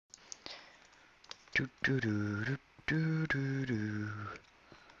Do, do, do, do, do, do, do.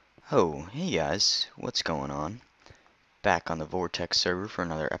 Oh, hey guys, what's going on? Back on the Vortex server for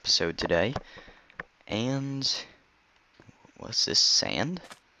another episode today. And what's this, sand?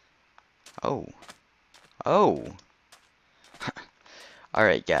 Oh. Oh.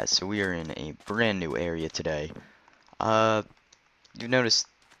 Alright guys, so we are in a brand new area today. You've noticed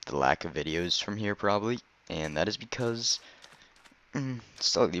the lack of videos from here probably, and that is because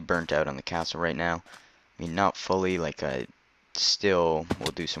slightly burnt out on the castle right now. I mean, not fully, like I still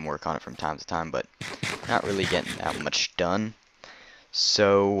will do some work on it from time to time, but not really getting that much done.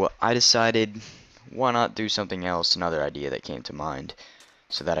 So I decided, why not do something else, another idea that came to mind,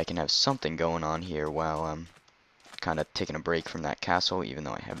 so that I can have something going on here while I'm kind of taking a break from that castle, even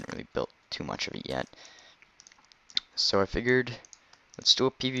though I haven't really built too much of it yet. So I figured, let's do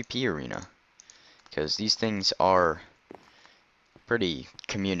a PvP arena, because these things are pretty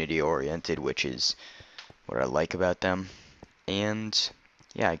community oriented, which is what I like about them. And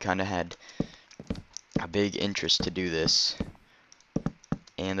yeah, I kind of had a big interest to do this,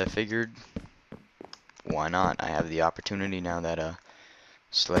 and I figured, why not? I have the opportunity now that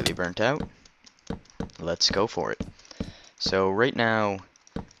slightly burnt out. Let's go for it. So right now,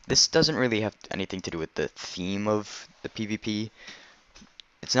 this doesn't really have anything to do with the theme of the PvP.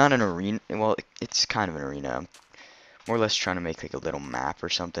 It's not an arena. Well, it's kind of an arena. I'm more or less trying to make like a little map or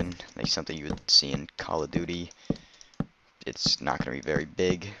something, like something you would see in Call of Duty. It's not going to be very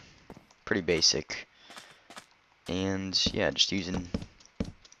big, pretty basic, and yeah, just using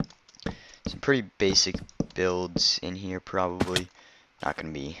some pretty basic builds in here probably. Not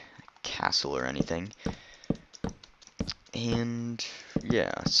going to be a castle or anything. And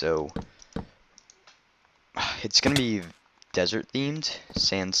yeah, so it's going to be desert themed.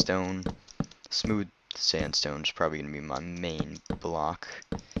 Sandstone, smooth sandstone is probably going to be my main block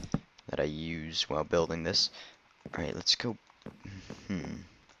that I use while building this. Alright, let's go.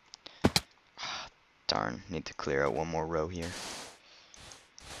 Darn, need to clear out one more row here.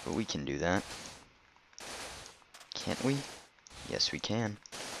 But we can do that. Can't we? Yes, we can.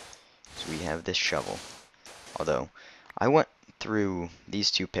 So we have this shovel. Although, I went through these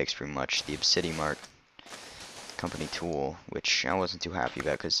two picks pretty much. The Obsidian Mart company tool, which I wasn't too happy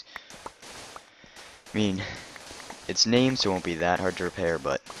about because, I mean, it's named so it won't be that hard to repair,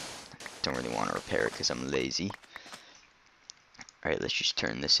 but I don't really want to repair it because I'm lazy. Alright, let's just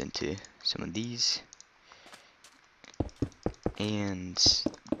turn this into some of these. And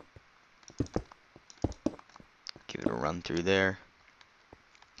give it a run through there.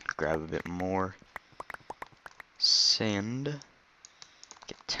 Grab a bit more sand.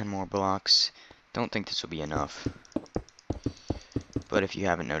 Get 10 more blocks. Don't think this will be enough. But if you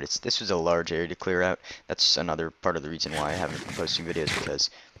haven't noticed, this was a large area to clear out. That's another part of the reason why I haven't been posting videos, because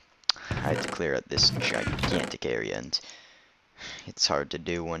I had to clear out this gigantic area, and it's hard to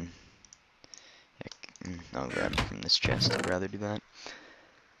do when... I'll grab it from this chest. I'd rather do that.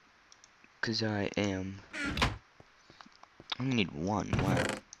 Because I only need one. Wow.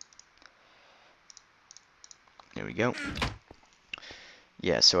 There we go.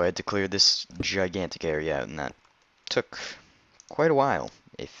 Yeah, so I had to clear this gigantic area out, and that took quite a while,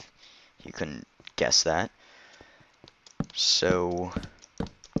 if you couldn't guess that. So,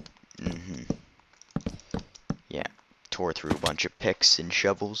 yeah, tore through a bunch of picks and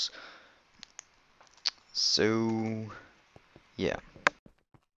shovels. So, yeah.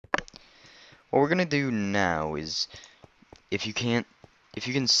 What we're gonna do now is, if you can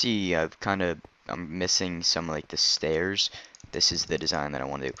see, I'm missing some like the stairs. This is the design that I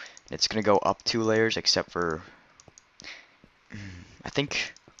want to do. It's gonna go up 2 layers, except for, I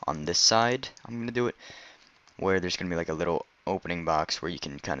think on this side I'm gonna do it, where there's gonna be like a little opening box where you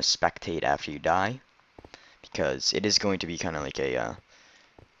can kind of spectate after you die, because it is going to be kind of like a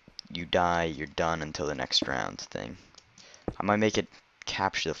you die, you're done until the next round thing. I might make it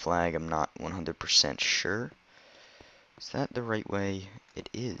capture the flag. I'm not 100% sure. Is that the right way? It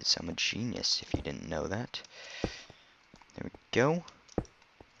is. I'm a genius if you didn't know that. There we go.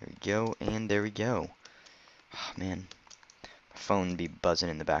 There we go, and there we go. Oh, man. My phone be buzzing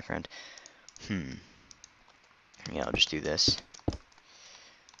in the background. Yeah, I'll just do this.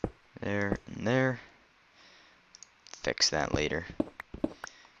 There and there. Fix that later.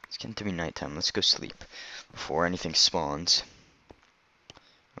 It's getting to be nighttime. Let's go sleep before anything spawns.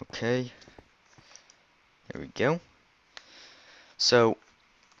 Okay. There we go. So,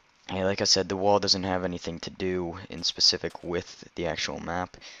 hey, like I said, the wall doesn't have anything to do in specific with the actual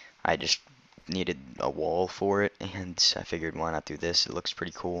map. I just needed a wall for it, and I figured why not do this. It looks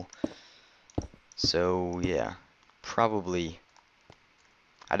pretty cool. So, yeah. Probably,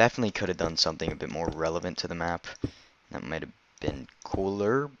 I definitely could have done something a bit more relevant to the map. That might have been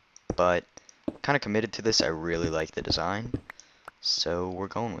cooler, but kind of committed to this. I really like the design, so we're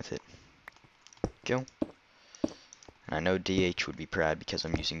going with it. Go. And I know DH would be proud because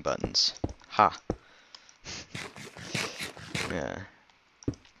I'm using buttons. Ha! Yeah.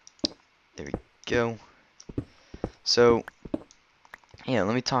 There we go. So, yeah,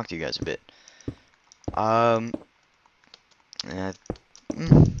 let me talk to you guys a bit. Uh,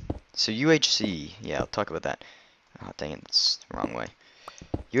 so UHC, yeah, I'll talk about that. Oh, dang it, it's the wrong way.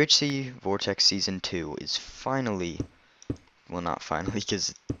 UHC Vortex Season 2 is finally, well, not finally, because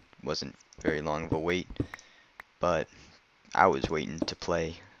it wasn't very long of a wait, but I was waiting to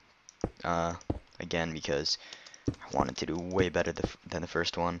play again because I wanted to do way better than the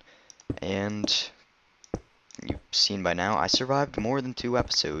first one, and you've seen by now, I survived more than 2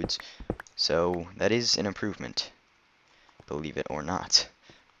 episodes, so that is an improvement, believe it or not,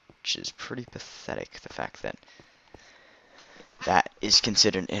 which is pretty pathetic, the fact that that is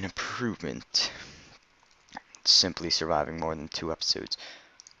considered an improvement, simply surviving more than 2 episodes,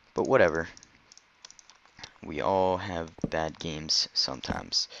 but whatever, we all have bad games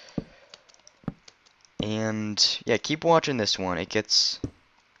sometimes. And yeah, keep watching this one. It gets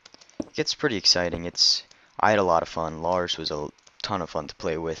pretty exciting. I had a lot of fun. Lars was a ton of fun to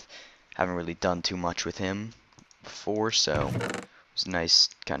play with. Haven't really done too much with him before, so it was nice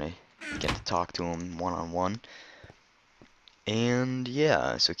kind of get to talk to him one-on-one. And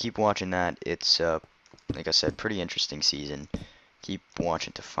yeah, so keep watching that. It's like I said, pretty interesting season. Keep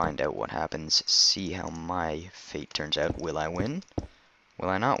watching to find out what happens. See how my fate turns out. Will I win? Will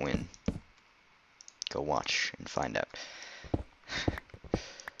I not win? Go watch and find out.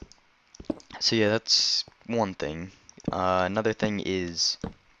 So yeah, that's one thing. Another thing is,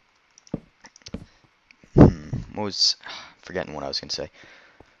 forgetting what I was gonna say.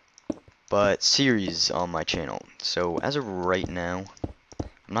 But series on my channel. So as of right now,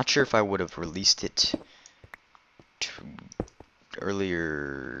 I'm not sure if I would have released it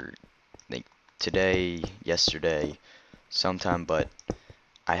earlier, like today, yesterday, sometime, but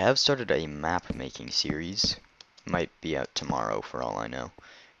I have started a map making series. Might be out tomorrow for all I know.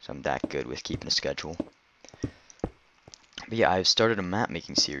 So I'm that good with keeping a schedule. But yeah, I've started a map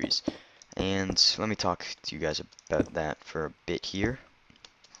making series. And let me talk to you guys about that for a bit here.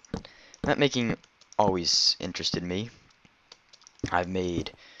 Map making always interested me. I've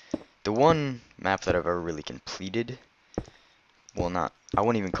made the one map that I've ever really completed. Well, I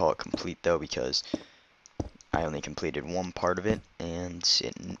wouldn't even call it complete though, because I only completed one part of it, and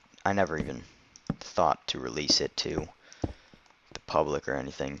I never even thought to release it to the public or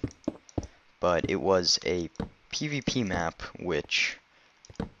anything. But it was a PvP map which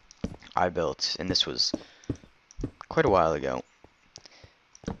I built, and this was quite a while ago.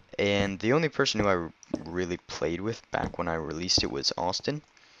 And the only person who I really played with back when I released it was Austin,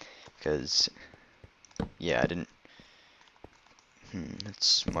 because yeah, I didn't.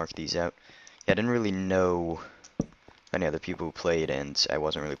 Let's mark these out. Yeah, I didn't really know any other people who played, and I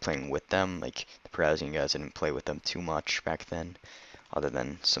wasn't really playing with them. Like the browsing guys, I didn't play with them too much back then, other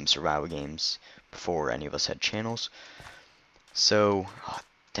than some survival games before any of us had channels. So, oh,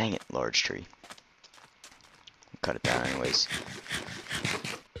 dang it, large tree. I'll cut it down anyways.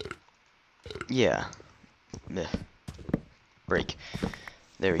 Yeah. Blech. Break.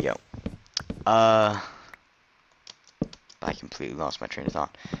 There we go. I completely lost my train of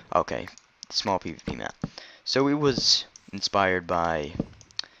thought. Okay, small PvP map. So it was inspired by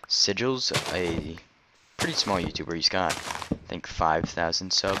Sigils, a pretty small YouTuber. He's got, I think,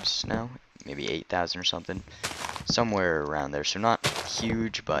 5,000 subs now, maybe 8,000 or something, somewhere around there. So not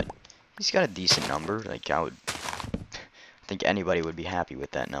huge, but he's got a decent number. Like I think anybody would be happy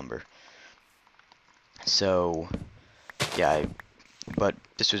with that number. So yeah, but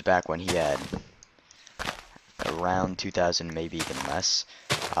this was back when he had around 2,000, maybe even less.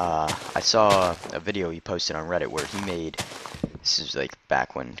 I saw a video he posted on Reddit where he made, this is like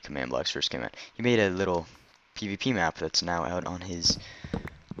back when command blocks first came out, he made a little PvP map that's now out on his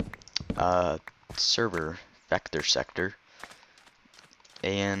server, Vector Sector,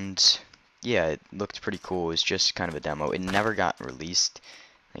 and yeah, it looked pretty cool. It was just kind of a demo. It never got released.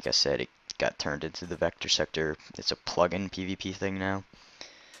 Like I said, it got turned into the Vector Sector. It's a plug-in PvP thing now.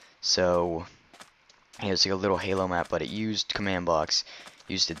 So it was like a little Halo map, but it used command blocks,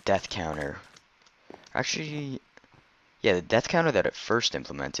 used a death counter. Actually, yeah, the death counter that it first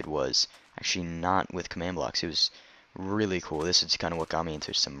implemented was actually not with command blocks. It was really cool. This is kind of what got me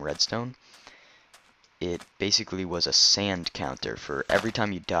into some redstone. It basically was a sand counter. For every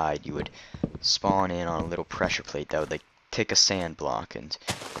time you died, you would spawn in on a little pressure plate that would like take a sand block, and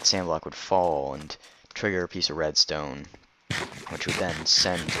that sand block would fall and trigger a piece of redstone, which would then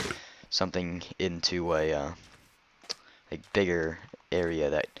send something into a bigger area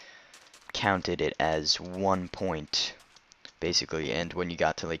that counted it as 1 point, basically. And when you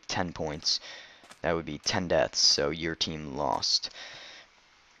got to like 10 points, that would be 10 deaths, so your team lost.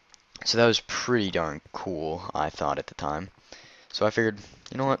 So that was pretty darn cool, I thought at the time. So I figured,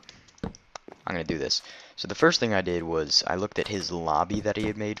 you know what, I'm gonna do this. So the first thing I did was I looked at his lobby that he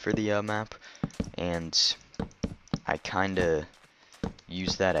had made for the map, and I kinda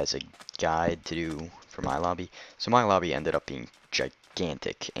used that as a guide to do for my lobby. So my lobby ended up being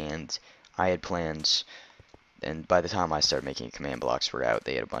gigantic, and I had plans, and by the time I started making command blocks were out,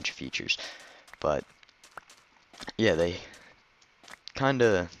 they had a bunch of features. But yeah, they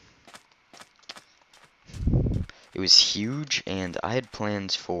kinda, it was huge, and I had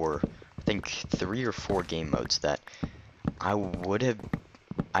plans for I think 3 or 4 game modes that I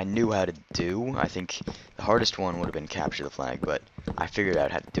knew how to do. I think the hardest one would have been capture the flag, but I figured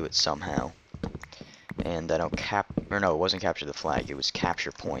out how to do it somehow. And I don't no, it wasn't capture the flag, it was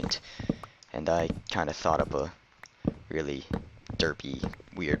capture point. And I kind of thought up a really derpy,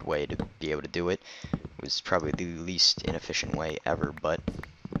 weird way to be able to do it. It was probably the least inefficient way ever, but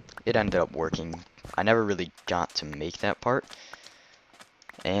it ended up working. I never really got to make that part.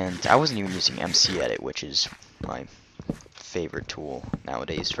 And I wasn't even using MC Edit, which is my favorite tool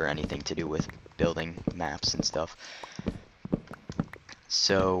nowadays for anything to do with building maps and stuff.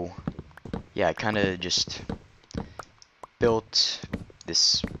 So yeah, I kind of just built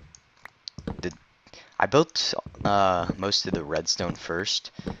this. I built most of the redstone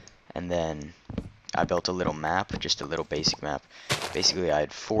first, and then I built a little map, just a little basic map. Basically, I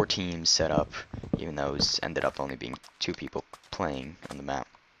had 4 teams set up, even though it ended up only being 2 people playing on the map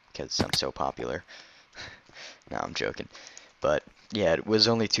because I'm so popular. No, I'm joking. But yeah, it was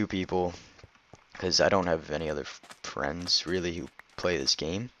only 2 people because I don't have any other friends really who play this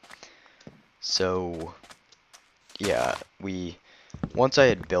game. So yeah, once I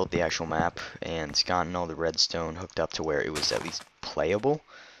had built the actual map and gotten all the redstone hooked up to where it was at least playable,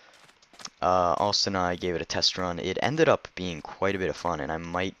 Austin and I gave it a test run. It ended up being quite a bit of fun, and I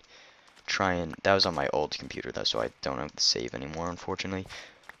might try and, that was on my old computer though, so I don't have to save anymore, unfortunately.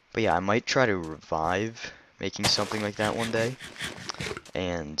 But yeah, I might try to revive making something like that one day.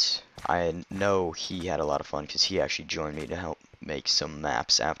 And I know he had a lot of fun because he actually joined me to help make some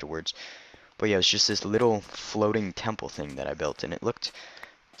maps afterwards. But yeah, it was just this little floating temple thing that I built, and it looked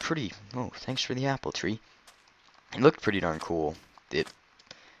pretty, oh, thanks for the apple tree. It looked pretty darn cool. It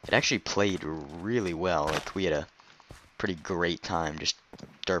actually played really well. Like, we had a pretty great time just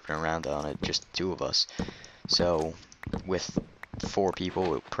derping around on it, just 2 of us. So with 4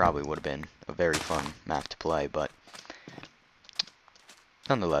 people, it probably would have been a very fun map to play, but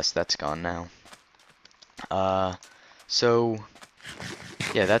nonetheless, that's gone now. So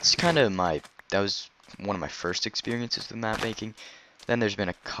yeah, that's kind of that was one of my first experiences with map making. Then there's been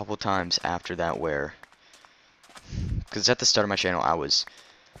a couple times after that where, because at the start of my channel,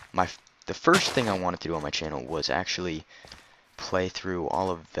 the first thing I wanted to do on my channel was actually play through all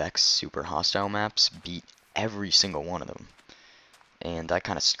of Vex's super hostile maps, beat every single one of them. And I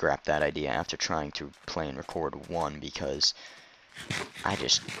kind of scrapped that idea after trying to play and record 1 because I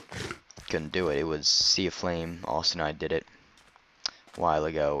just couldn't do it. It was Sea of Flame. Austin and I did it a while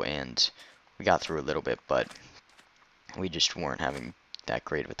ago, and we got through a little bit, but we just weren't having that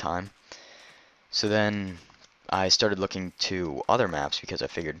great of a time. So then I started looking to other maps because I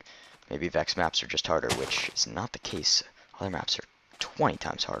figured maybe Vex maps are just harder, which is not the case. Other maps are 20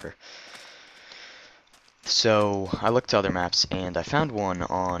 times harder. So I looked to other maps, and I found one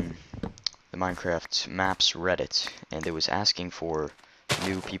on the Minecraft Maps Reddit, and it was asking for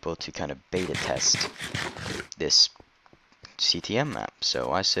new people to kind of beta test this CTM map.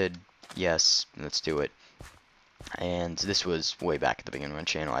 So I said, yes, let's do it. And this was way back at the beginning of my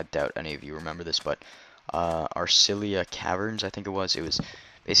channel. I doubt any of you remember this, but Arcilia Caverns, I think it was. It was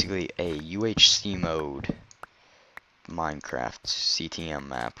basically a UHC mode Minecraft CTM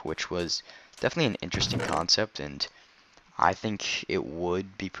map, which was definitely an interesting concept, and I think it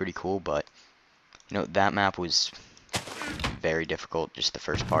would be pretty cool, but you know, that map was very difficult. Just the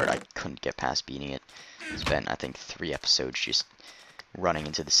first part, I couldn't get past beating it. Spent, I think, 3 episodes just running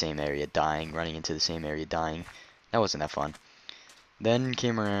into the same area, dying, running into the same area, dying. That wasn't that fun. Then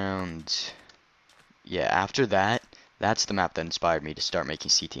came around, yeah, after that, that's the map that inspired me to start making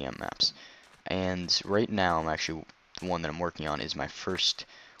CTM maps. And right now, the one that I'm working on is my first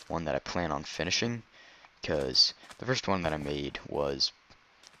one that I plan on finishing, because the first one that I made was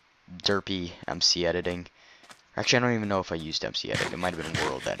derpy MC editing. Actually, I don't even know if I used MC Edit. It might have been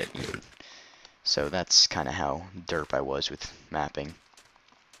World Edit even. So that's kind of how derp I was with mapping.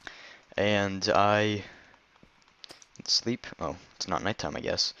 And I sleep. Oh, it's not nighttime, I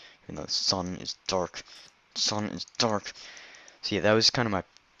guess. Even though the sun is dark. Sun is dark. So yeah, that was kind of my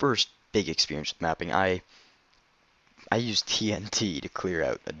first big experience with mapping. I used TNT to clear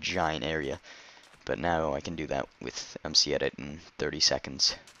out a giant area, but now I can do that with MC Edit in 30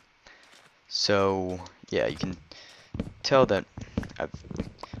 seconds. So yeah, you can tell that I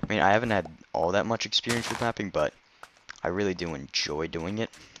mean, I haven't had all that much experience with mapping, but I really do enjoy doing it.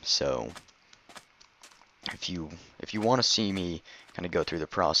 So if you want to see me kind of go through the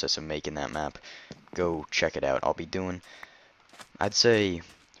process of making that map, go check it out. I'll be doing, I'd say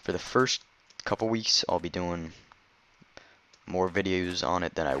for the first couple weeks, I'll be doing more videos on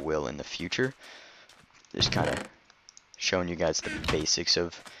it than I will in the future. Just kind of showing you guys the basics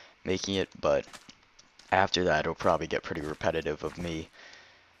of making it, but after that it'll probably get pretty repetitive of me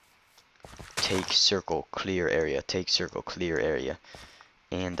take circle clear area, take circle clear area,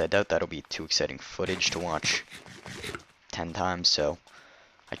 and I doubt that'll be too exciting footage to watch 10 times, so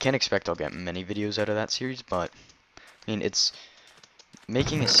I can't expect I'll get many videos out of that series, but I mean, it's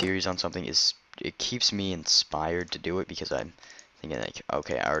making a series on something it keeps me inspired to do it, because I'm thinking like,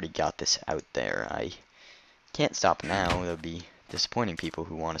 okay, I already got this out there, I can't stop now. That'll be disappointing people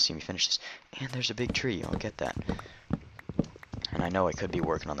who want to see me finish this. And there's a big tree, I'll get that. And I know I could be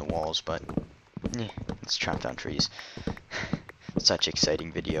working on the walls, but let's chop down trees. Such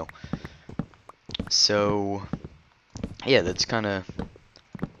exciting video. So yeah, that's kind of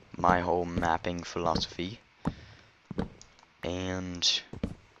my whole mapping philosophy. And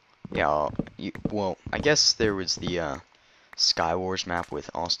yeah, well, I guess there was the Sky Wars map with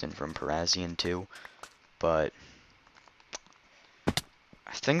Austin from Parazian too, but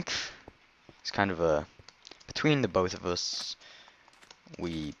I think it's kind of a, between the both of us,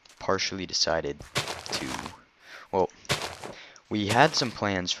 we partially decided to, well, we had some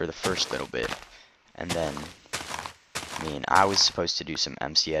plans for the first little bit, and then, I mean, I was supposed to do some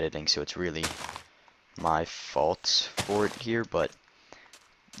MC editing, so it's really my fault for it here, but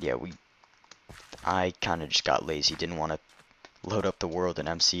yeah, I kind of just got lazy, didn't want to load up the world in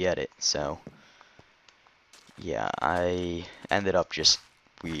MC edit, so yeah, I ended up just,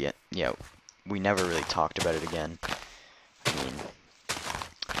 we never really talked about it again. I mean,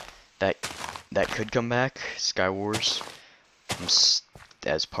 that could come back, Sky Wars,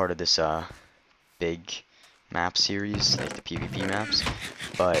 as part of this big map series, like the PvP maps,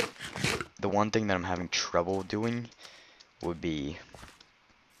 but the one thing that I'm having trouble doing would be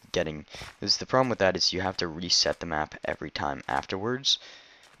getting, because the problem with that is you have to reset the map every time afterwards,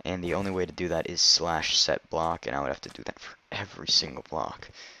 and the only way to do that is /set block, and I would have to do that for every single block.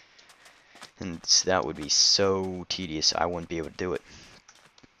 And that would be so tedious, I wouldn't be able to do it.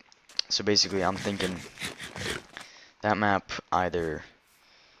 So basically, I'm thinking that map either,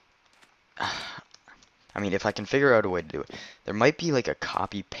 I mean, if I can figure out a way to do it, there might be like a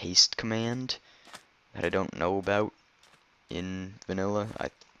copy-paste command that I don't know about in vanilla.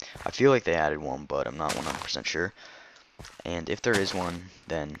 I feel like they added one, but I'm not 100% sure. And if there is one,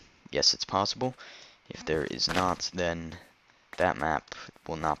 then yes, it's possible. If there is not, then that map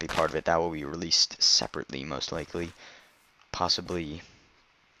will not be part of it. That will be released separately, most likely. Possibly,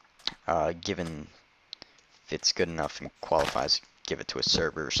 given if it's good enough and qualifies, give it to a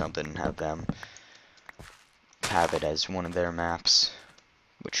server or something and have them have it as one of their maps,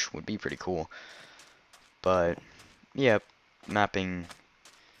 which would be pretty cool. But yeah, mapping,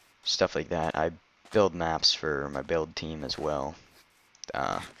 stuff like that. I build maps for my build team as well.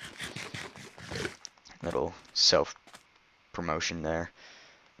 Little self-promotion there.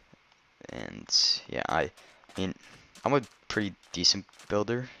 And yeah, I mean, I'm a pretty decent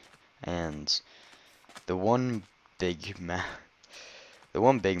builder, and the one big map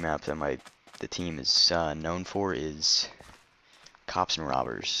that the team is known for is cops and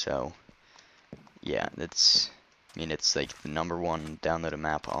robbers. So yeah, I mean, it's like the #1 downloaded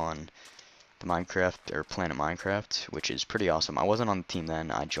map on the Minecraft, or Planet Minecraft, which is pretty awesome. I wasn't on the team then,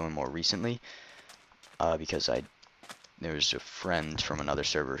 I joined more recently, because there was a friend from another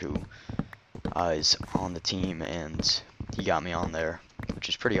server who is on the team, and he got me on there, which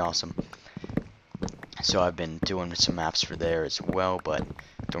is pretty awesome. So I've been doing some maps for there as well, but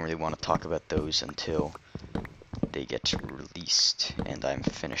don't really want to talk about those until they get released and I'm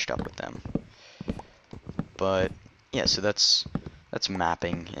finished up with them. But yeah, so that's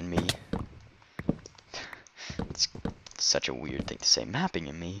mapping and me. It's such a weird thing to say, mapping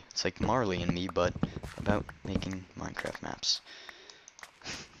and me. It's like Marley and me, but about making Minecraft maps.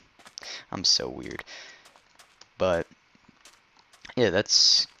 I'm so weird. yeah,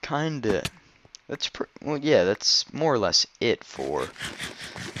 that's kinda, well, yeah, that's more or less it for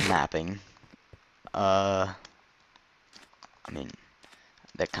mapping. I mean,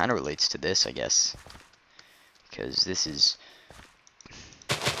 that kind of relates to this, I guess, because it's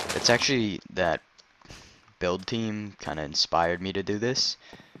actually that build team kind of inspired me to do this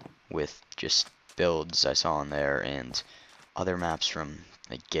with just builds I saw on there and other maps from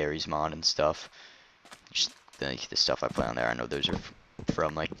like Gary's mod and stuff. Just like the stuff I play on there, I know those are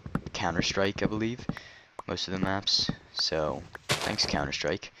from like Counter-Strike, I believe, most of the maps. So thanks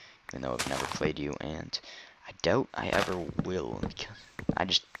Counter-Strike, even though I've never played you, and I doubt I ever will because I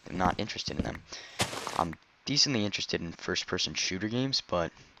just am not interested in them. I'm decently interested in first-person shooter games,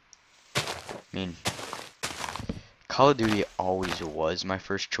 but I mean, Call of Duty always was my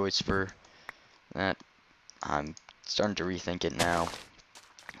first choice for that. I'm starting to rethink it now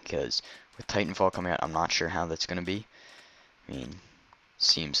because with Titanfall coming out, I'm not sure how that's going to be. I mean,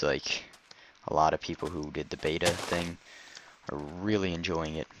 seems like a lot of people who did the beta thing are really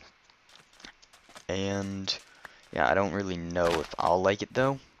enjoying it. And yeah, I don't really know if I'll like it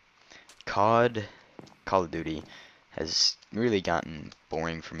though. Call of Duty has really gotten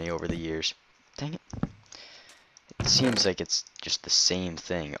boring for me over the years. Dang it. It seems like it's just the same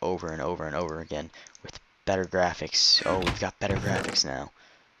thing over and over and over again with better graphics. Oh, we've got better graphics now.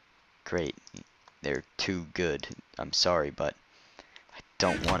 Great. They're too good. I'm sorry, but I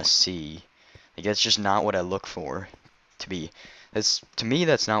don't want to see. Like, that's just not what I look for to be. To me,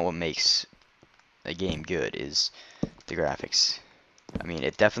 that's not what makes a game good, is the graphics. I mean,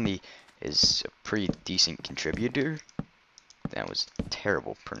 it definitely is a pretty decent contributor. That was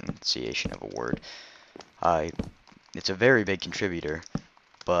terrible pronunciation of a word. It's a very big contributor,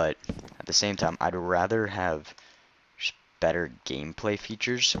 but at the same time, I'd rather have just better gameplay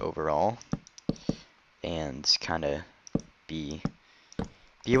features overall and kind of be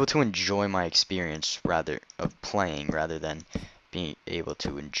able to enjoy my experience of playing rather than being able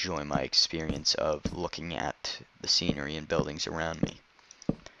to enjoy my experience of looking at the scenery and buildings around me.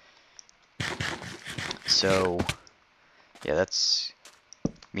 So yeah, that's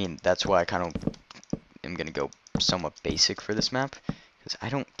why I kind of am gonna go somewhat basic for this map, because I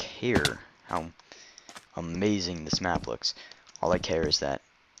don't care how amazing this map looks. All I care is that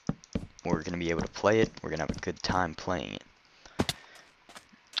we're gonna be able to play it, we're gonna have a good time playing it.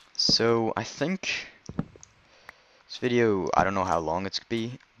 So I think this video, I don't know how long it's gonna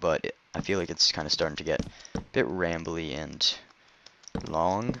be, but I feel like it's kind of starting to get a bit rambly and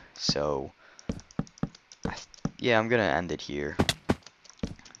long, so yeah, I'm gonna end it here.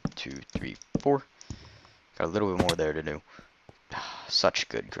 2, 3, 4. Got a little bit more there to do. Such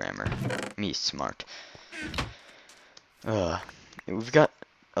good grammar. Me smart. We've got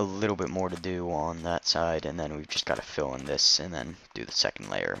a little bit more to do on that side, and then we've just got to fill in this and then do the second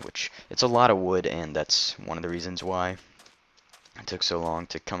layer, which it's a lot of wood, and that's one of the reasons why it took so long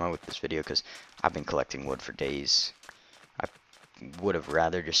to come out with this video, because I've been collecting wood for days. I would have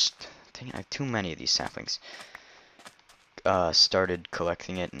rather just, dang, I have too many of these saplings. Started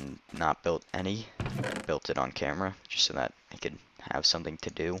collecting it and not built any, and built it on camera just so that I could have something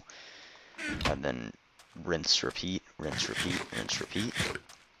to do, and then rinse, repeat, rinse, repeat, rinse, repeat,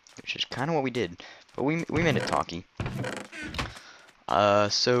 which is kind of what we did, but we made it talky.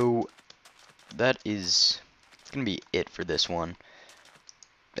 So that is gonna be it for this one.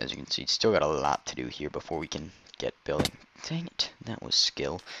 As you can see, still got a lot to do here before we can get building. Dang it, that was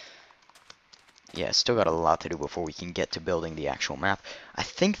skill. Yeah, still got a lot to do before we can get to building the actual map. I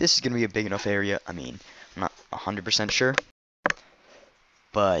think this is going to be a big enough area. I mean, I'm not 100% sure,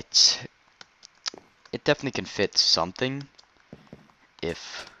 but it definitely can fit something.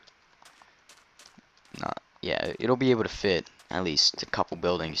 If not, yeah, it'll be able to fit at least a couple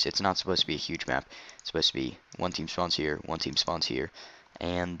buildings. It's not supposed to be a huge map. It's supposed to be one team spawns here, one team spawns here,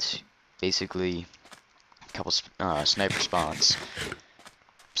 and basically a couple sniper spawns,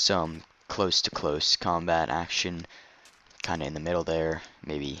 some close-to-close combat action kind of in the middle there,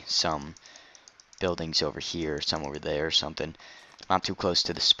 maybe some buildings over here, some over there, or something. Not too close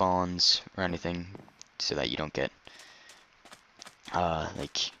to the spawns or anything, so that you don't get,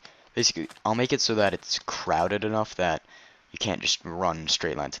 like, basically, I'll make it so that it's crowded enough that you can't just run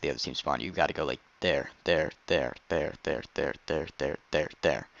straight line to the other team spawn. You've got to go like there, there, there, there, there, there, there, there, there,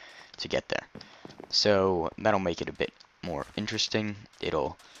 there, to get there. So that'll make it a bit more interesting.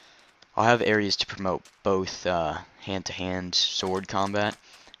 I'll have areas to promote both hand-to-hand sword combat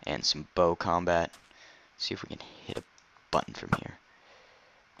and some bow combat. See if we can hit a button from here.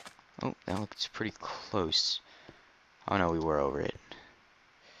 Oh, that looks pretty close. Oh no, we were over it.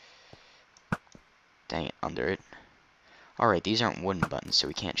 Dang it, under it. Alright, these aren't wooden buttons, so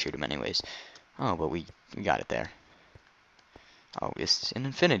we can't shoot them anyways. Oh, but we got it there. Oh, it's an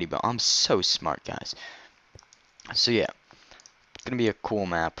infinity button. I'm so smart, guys. So yeah, it's gonna be a cool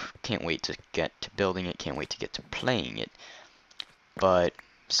map. Can't wait to get to building it. Can't wait to get to playing it. But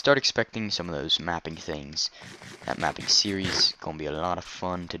start expecting some of those mapping things. That mapping series gonna be a lot of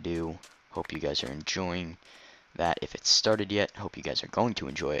fun to do. Hope you guys are enjoying that. If it's started yet, hope you guys are going to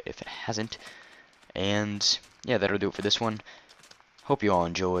enjoy it if it hasn't. And yeah, that'll do it for this one. Hope you all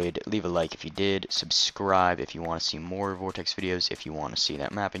enjoyed. Leave a like if you did. Subscribe if you want to see more Vortex videos. If you want to see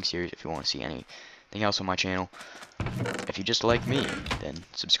that mapping series. If you want to see anything else on my channel. If you just like me, then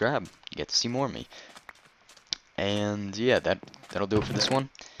subscribe. You get to see more of me. And yeah, that'll do it for this one.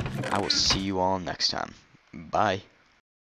 I will see you all next time. Bye.